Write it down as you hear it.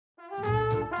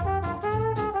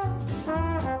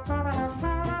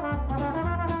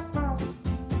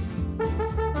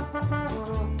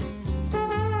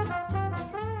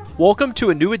Welcome to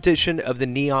a new edition of the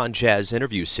Neon Jazz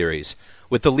interview series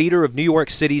with the leader of New York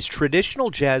City's traditional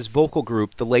jazz vocal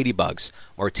group, the Ladybugs,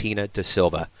 Martina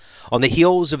DaSilva. On the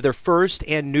heels of their first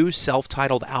and new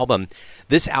self-titled album,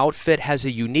 this outfit has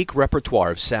a unique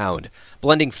repertoire of sound,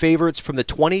 blending favorites from the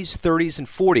 20s, 30s, and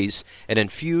 40s and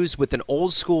infused with an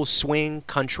old-school swing,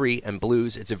 country, and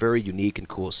blues. It's a very unique and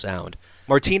cool sound.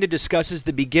 Martina discusses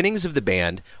the beginnings of the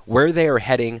band, where they are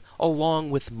heading,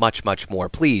 along with much, much more.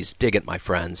 Please dig it, my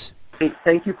friends. Hey,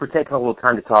 thank you for taking a little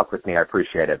time to talk with me. I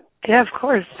appreciate it. Yeah, of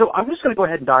course. So I'm just going to go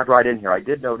ahead and dive right in here. I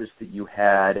did notice that you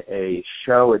had a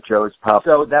show at Joe's Pub.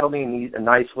 So that'll be a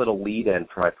nice little lead-in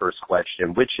for my first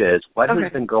question, which is, what has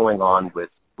been going on with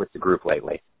the group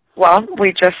lately? Well,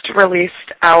 we just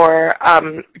released our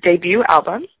debut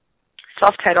album,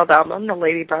 self-titled album, The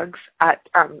Ladybugs, at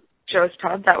Joe's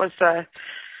Pub. That was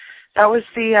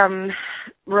the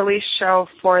release show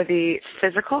for the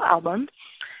physical album.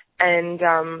 And,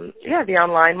 the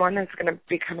online one is going to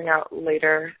be coming out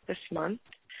later this month.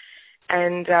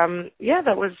 And,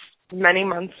 that was many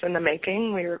months in the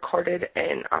making. We recorded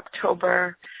in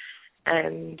October,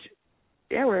 and,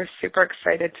 we're super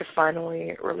excited to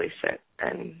finally release it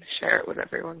and share it with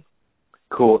everyone.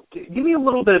 Cool. Give me a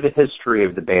little bit of a history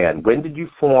of the band. When did you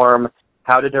form?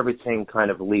 How did everything kind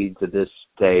of lead to this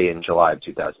day in July of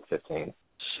 2015?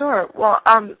 Sure. Well,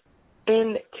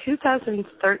 in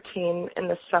 2013, in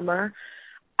the summer,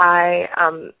 I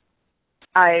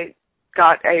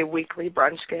got a weekly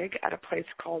brunch gig at a place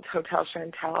called Hotel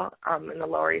Chantel in the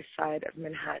Lower East Side of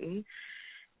Manhattan,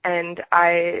 and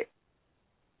I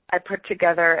put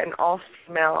together an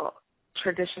all-female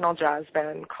traditional jazz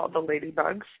band called the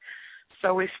Ladybugs.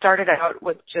 So we started out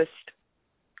with just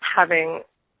having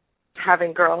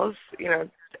girls,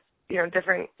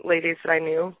 different ladies that I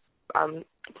knew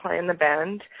play in the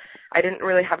band. I didn't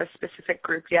really have a specific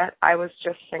group yet. I was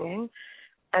just singing.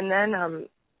 And then,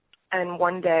 and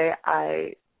one day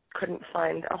I couldn't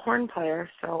find a horn player,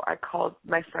 so I called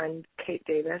my friend Kate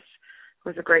Davis,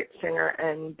 who's a great singer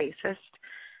and bassist,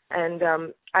 and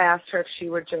I asked her if she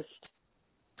would just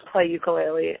play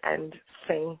ukulele and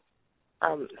sing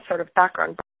sort of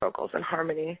background vocals and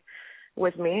harmony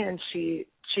with me, and she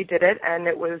did it, and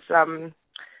it was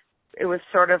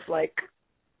sort of like,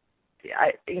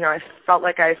 I felt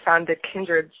like I found a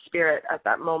kindred spirit at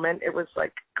that moment. It was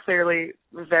like clearly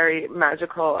very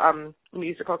magical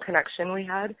musical connection we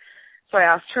had. So I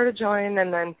asked her to join,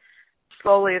 and then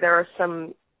slowly we'd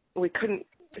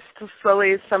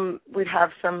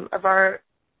have some other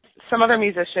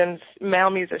musicians,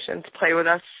 male musicians, play with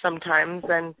us sometimes,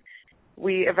 and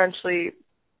we eventually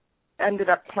ended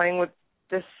up playing with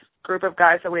this group of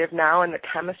guys that we have now, and the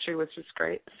chemistry was just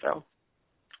great. So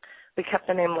we kept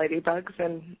the name Ladybugs,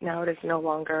 and now it is no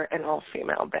longer an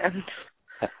all-female band.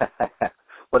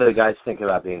 What do the guys think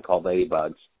about being called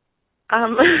Ladybugs? I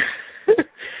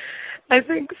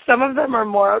think some of them are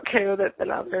more okay with it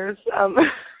than others.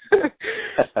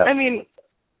 I mean,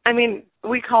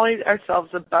 we call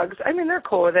ourselves the Bugs. I mean, they're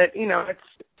cool with it.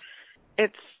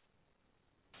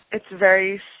 It's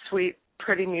very sweet,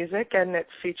 pretty music, and it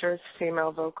features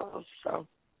female vocals. So,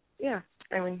 yeah,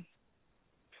 I'm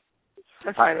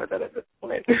fine with it at this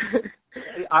point.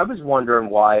 I was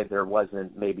wondering why there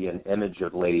wasn't maybe an image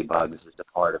of Ladybugs as a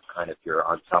part of kind of your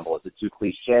ensemble. Is it too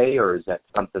cliche, or is that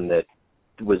something that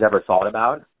was ever thought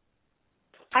about?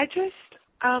 I just,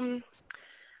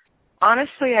 honestly,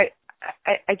 I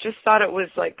just thought it was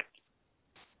like,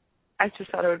 I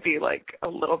just thought it would be like a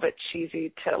little bit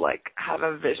cheesy to like have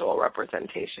a visual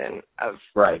representation of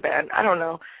the band. I don't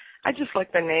know. I just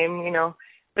like the name,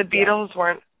 The Beatles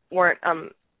weren't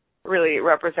really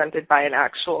represented by an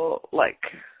actual like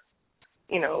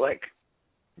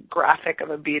graphic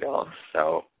of a Beatle.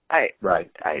 So I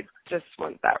just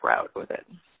went that route with it.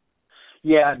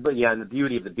 Yeah, but and the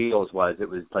beauty of the Beatles was it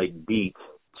was like beat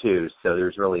too, so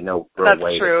there's really no real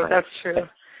way That's true.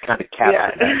 Kind of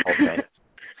capture that whole thing.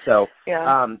 So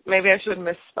maybe I should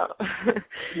misspell.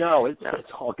 No, it's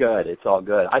all good. It's all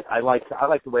good. I like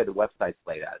the way the website's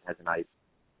laid out. It has a nice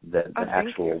the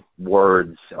actual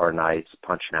words are nice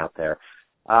punching out there.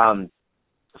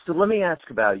 So let me ask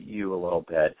about you a little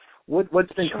bit.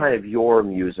 What's been kind of your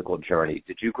musical journey?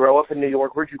 Did you grow up in New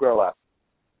York? Where'd you grow up?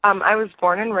 I was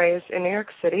born and raised in New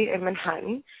York City, in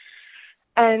Manhattan,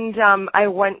 and I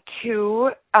went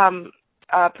to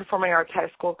performing arts high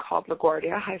school called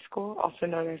LaGuardia High School, also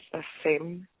known as the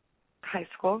Fame High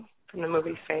School from the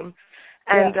movie Fame.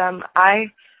 And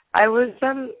I was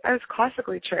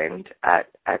classically trained at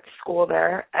school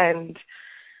there, and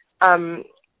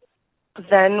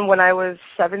then when I was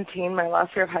 17, my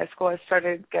last year of high school, I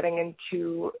started getting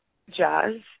into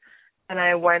jazz, and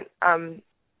I went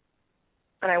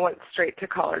I went straight to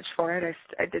college for it.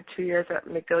 I did 2 years at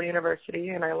McGill University,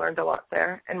 and I learned a lot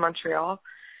there in Montreal.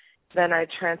 Then I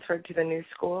transferred to the new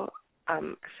school,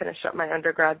 finished up my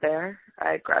undergrad there.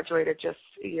 I graduated just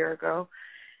a year ago.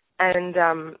 And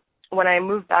when I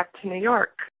moved back to New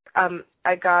York, I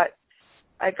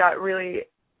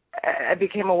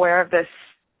became aware of this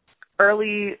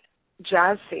early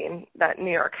jazz scene that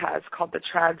New York has called the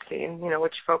trad scene,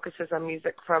 which focuses on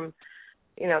music from,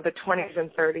 the 20s and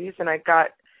 30s. And I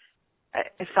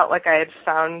felt like I had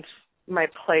found my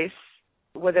place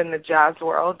within the jazz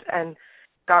world and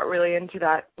got really into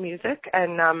that music.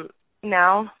 And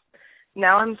now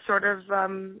I'm sort of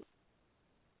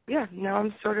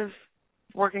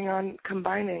working on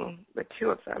combining the two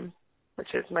of them,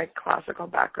 which is my classical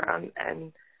background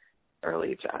and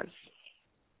early jazz.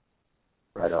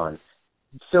 Right on.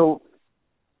 So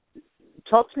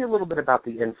talk to me a little bit about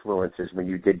the influences when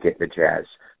you did get into jazz.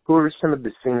 Who are some of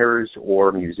the singers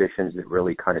or musicians that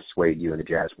really kind of swayed you in the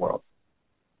jazz world?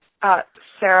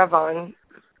 Sarah Vaughan,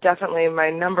 definitely my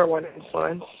number one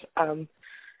influence.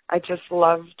 I just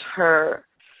loved her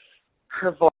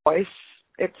voice.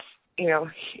 It's,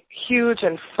 huge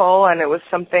and full, and it was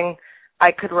something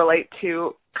I could relate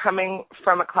to coming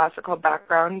from a classical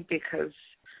background because,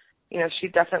 she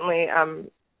definitely,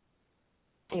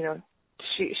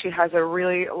 she has a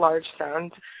really large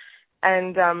sound,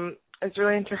 and I was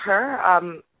really into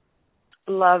her.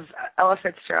 Love Ella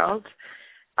Fitzgerald.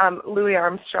 Louis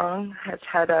Armstrong has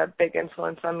had a big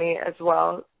influence on me as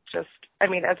well. As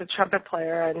a trumpet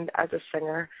player and as a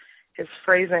singer, his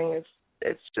phrasing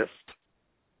is just,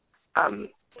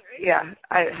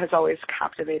 has always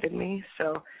captivated me.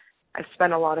 So I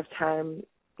spent a lot of time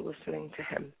listening to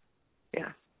him.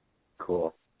 Yeah.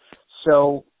 Cool.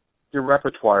 So your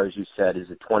repertoire, as you said, is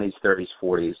the 20s, 30s,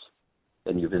 40s,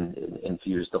 and you've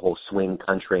infused the whole swing,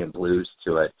 country, and blues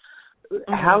to it.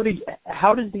 Mm-hmm. How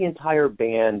does the entire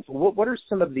band? What are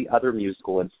some of the other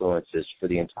musical influences for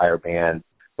the entire band,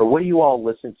 or what do you all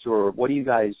listen to, or what do you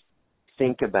guys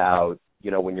think about?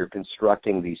 When you're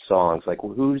constructing these songs, like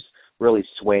who's really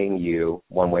swaying you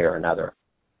one way or another?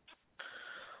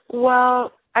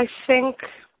 Well, I think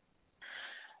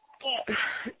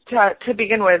to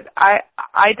begin with,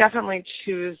 I definitely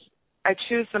choose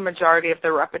the majority of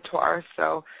the repertoire.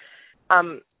 So,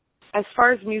 as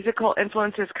far as musical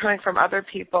influences coming from other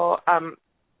people,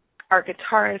 our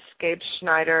guitarist Gabe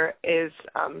Schneider is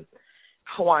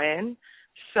Hawaiian.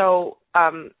 So,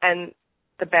 and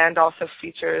the band also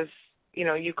features,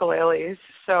 ukuleles.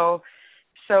 So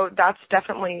that's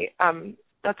definitely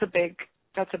that's a big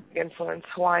influence.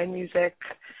 Hawaiian music,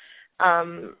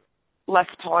 Les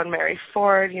Paul and Mary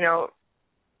Ford,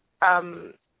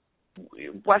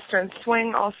 Western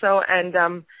swing also, and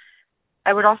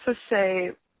I would also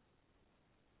say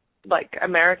like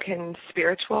American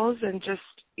spirituals and just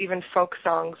even folk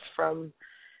songs from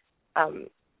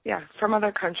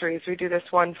other countries. We do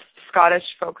this one Scottish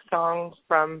folk song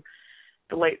from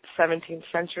the late 17th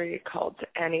century called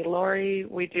Annie Laurie.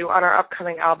 We do, on our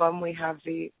upcoming album, we have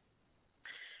the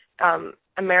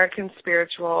American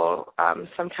spiritual,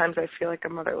 Sometimes I Feel Like a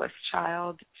Motherless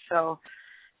Child. So,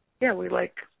 yeah, we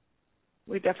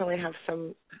definitely have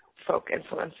some folk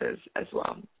influences as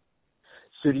well.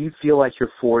 So do you feel like you're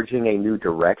forging a new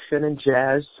direction in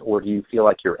jazz, or do you feel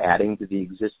like you're adding to the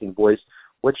existing voice?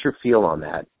 What's your feel on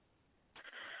that?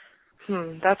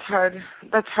 That's hard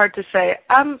to say.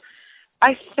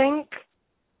 I think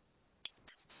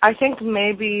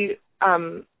maybe,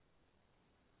 I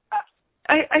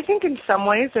think in some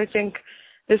ways, I think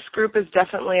this group is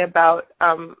definitely about,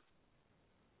 I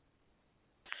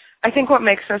think what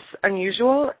makes us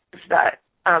unusual is that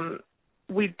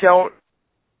we don't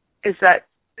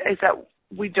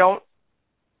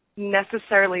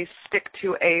necessarily stick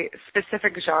to a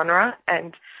specific genre,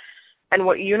 and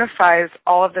what unifies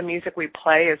all of the music we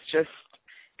play is just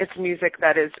it's music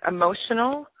that is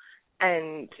emotional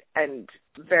and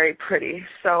very pretty.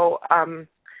 So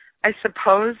I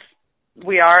suppose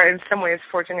we are in some ways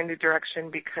forging a new direction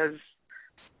because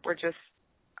we're just,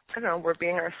 we're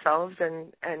being ourselves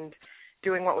and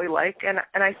doing what we like. And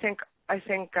I think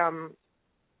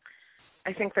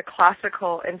the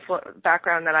classical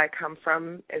background that I come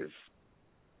from is,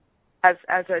 as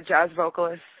a jazz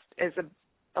vocalist, is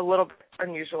a little bit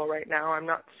unusual right now. I'm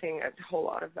not seeing a whole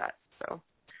lot of that. So,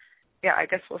 yeah, I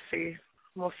guess we'll see.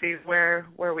 We'll see where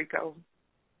we go.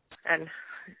 And,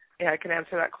 yeah, I can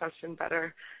answer that question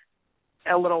better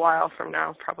a little while from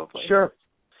now, probably. Sure.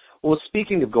 Well,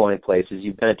 speaking of going places,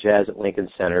 you've been at Jazz at Lincoln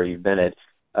Center. You've been at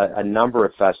a number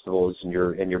of festivals, and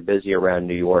you're busy around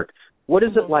New York. What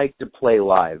is it like to play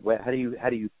live? How do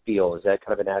you feel? Is that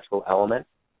kind of a natural element?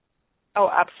 Oh,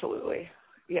 absolutely.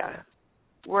 Yeah.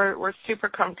 We're super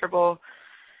comfortable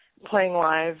playing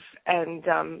live, and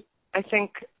I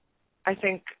think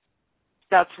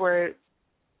that's where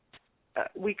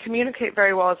we communicate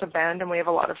very well as a band, and we have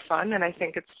a lot of fun, and I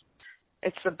think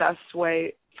it's the best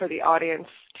way for the audience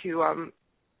to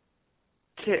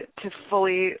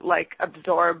fully like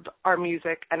absorb our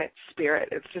music and its spirit.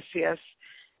 It's to see us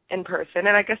in person,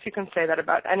 and I guess you can say that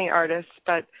about any artist,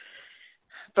 but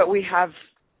we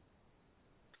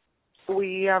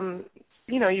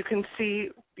you know, you can see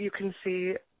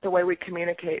the way we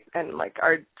communicate and like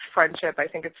our friendship. I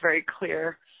think it's very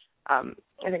clear. I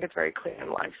think it's very clear in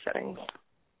live settings.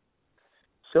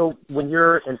 So when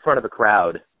you're in front of a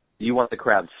crowd, do you want the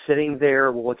crowd sitting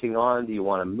there looking on? Do you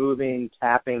want them moving,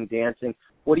 tapping, dancing?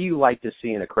 What do you like to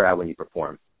see in a crowd when you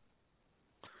perform?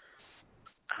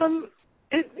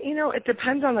 It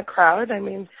depends on the crowd. I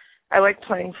mean, I like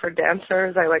playing for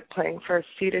dancers. I like playing for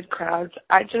seated crowds.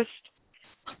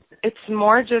 It's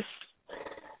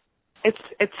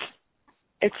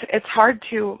hard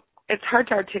to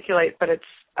articulate, but it's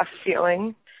a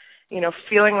feeling,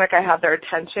 feeling like I have their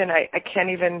attention. I can't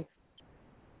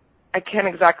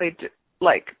exactly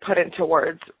put into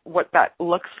words what that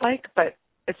looks like, but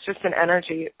it's just an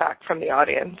energy back from the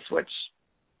audience, so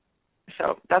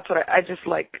that's what I just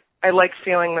like. I like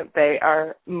feeling that they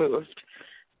are moved,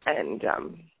 and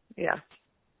yeah.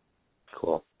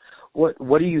 Cool.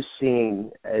 What are you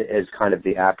seeing as kind of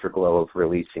the afterglow of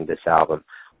releasing this album?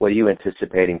 What are you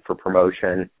anticipating for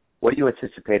promotion? What are you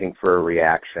anticipating for a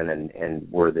reaction, and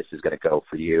where this is going to go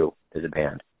for you as a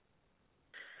band?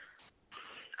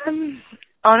 I'm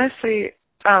honestly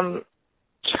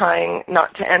trying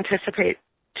not to anticipate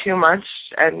too much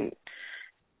and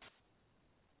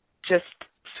just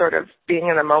sort of being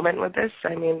in the moment with this.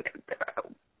 I mean,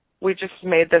 we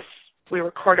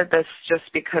recorded this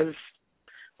just because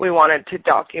we wanted to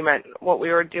document what we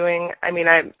were doing. I mean,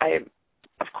 I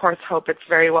of course hope it's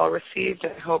very well received.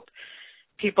 I hope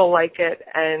people like it,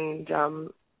 and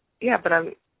but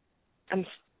I'm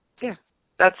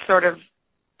that's sort of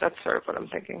what I'm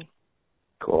thinking.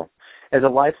 Cool. As a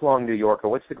lifelong New Yorker,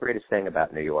 what's the greatest thing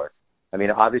about New York? I mean,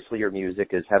 obviously your music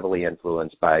is heavily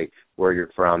influenced by where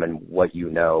you're from and what you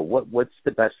know. What's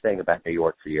the best thing about New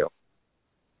York for you?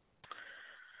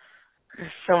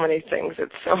 There's so many things.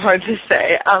 It's so hard to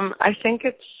say. I think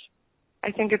it's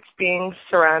being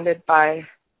surrounded by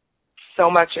so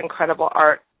much incredible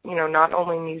art. Not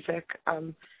only music.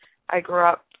 I grew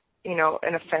up, in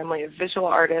a family of visual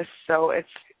artists, so it's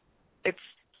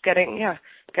getting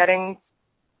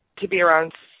to be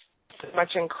around so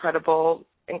much incredible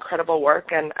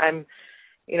work, and I'm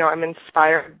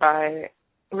inspired by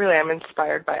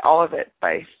all of it,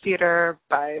 by theater,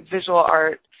 by visual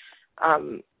art,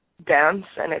 dance,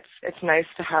 and it's nice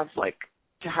to have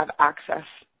access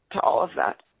to all of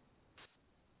that.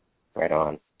 Right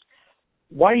on.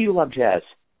 Why do you love jazz?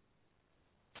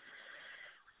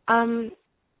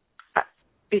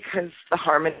 Because the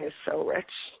harmony is so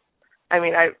rich. I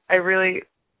mean, I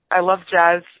love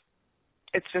jazz.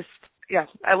 It's just,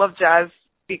 I love jazz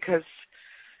because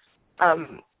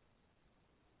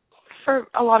for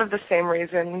a lot of the same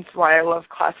reasons why I love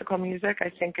classical music. I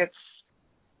think it's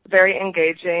very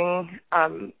engaging,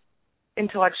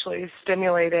 intellectually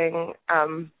stimulating,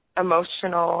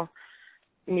 emotional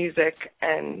music,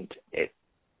 and it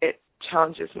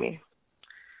challenges me.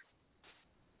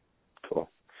 Cool.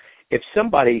 If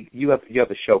somebody, you have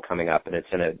a show coming up and it's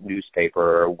in a newspaper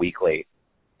or a weekly,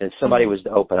 and somebody was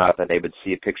to open up and they would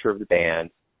see a picture of the band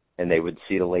and they would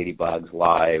see the Ladybugs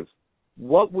live,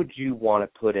 what would you want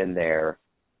to put in there,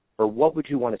 or what would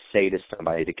you want to say to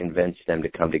somebody to convince them to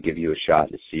come to give you a shot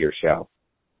to see your show?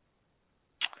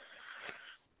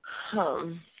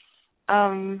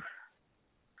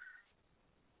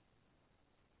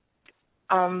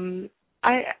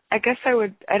 I guess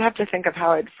I'd have to think of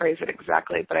how I'd phrase it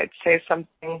exactly, but I'd say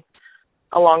something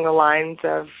along the lines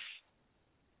of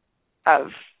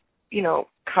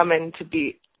come in to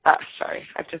be, sorry,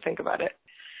 I have to think about it.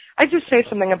 I'd just say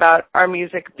something about our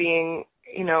music being,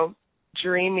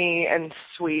 dreamy and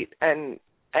sweet, and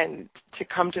to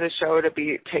come to the show to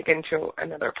be taken to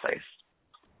another place.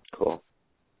 Cool.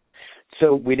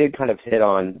 So we did kind of hit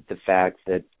on the fact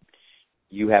that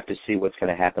you have to see what's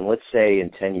going to happen. Let's say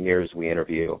in 10 years we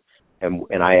interview,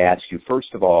 and I ask you,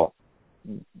 first of all,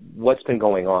 what's been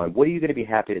going on? What are you going to be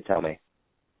happy to tell me?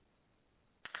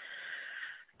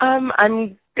 I'm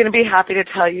going to be happy to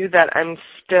tell you that I'm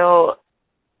still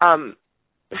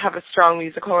have a strong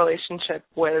musical relationship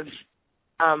with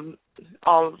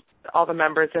all the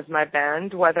members of my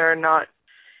band, whether or not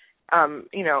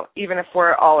even if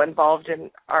we're all involved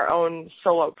in our own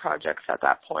solo projects at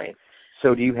that point.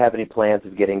 So do you have any plans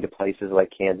of getting to places like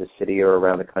Kansas City or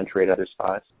around the country at other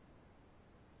spots?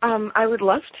 I would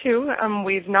love to.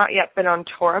 We've not yet been on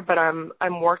tour, but I'm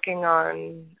working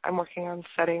on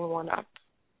setting one up.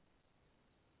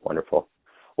 Wonderful.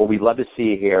 Well, we'd love to see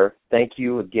you here. Thank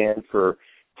you again for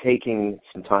taking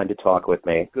some time to talk with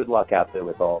me. Good luck out there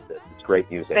with all of this. It's great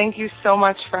music. Thank you so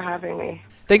much for having me.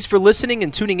 Thanks for listening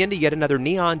and tuning in to yet another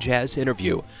Neon Jazz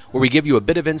interview, where we give you a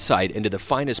bit of insight into the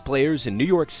finest players in New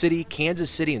York City,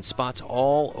 Kansas City, and spots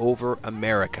all over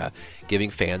America, giving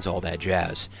fans all that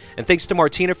jazz. And thanks to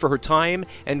Martina for her time,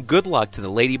 and good luck to the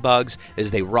Ladybugs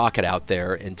as they rock it out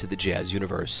there into the jazz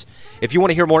universe. If you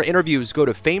want to hear more interviews, go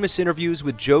to Famous Interviews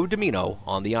with Joe Domino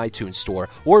on the iTunes Store,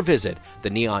 or visit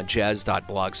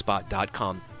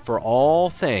theneonjazz.blogspot.com for all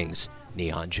things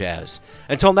Neon Jazz.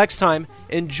 Until next time,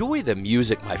 enjoy the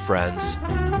music, my friends.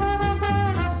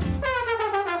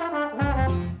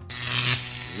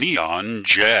 Neon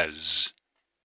Jazz.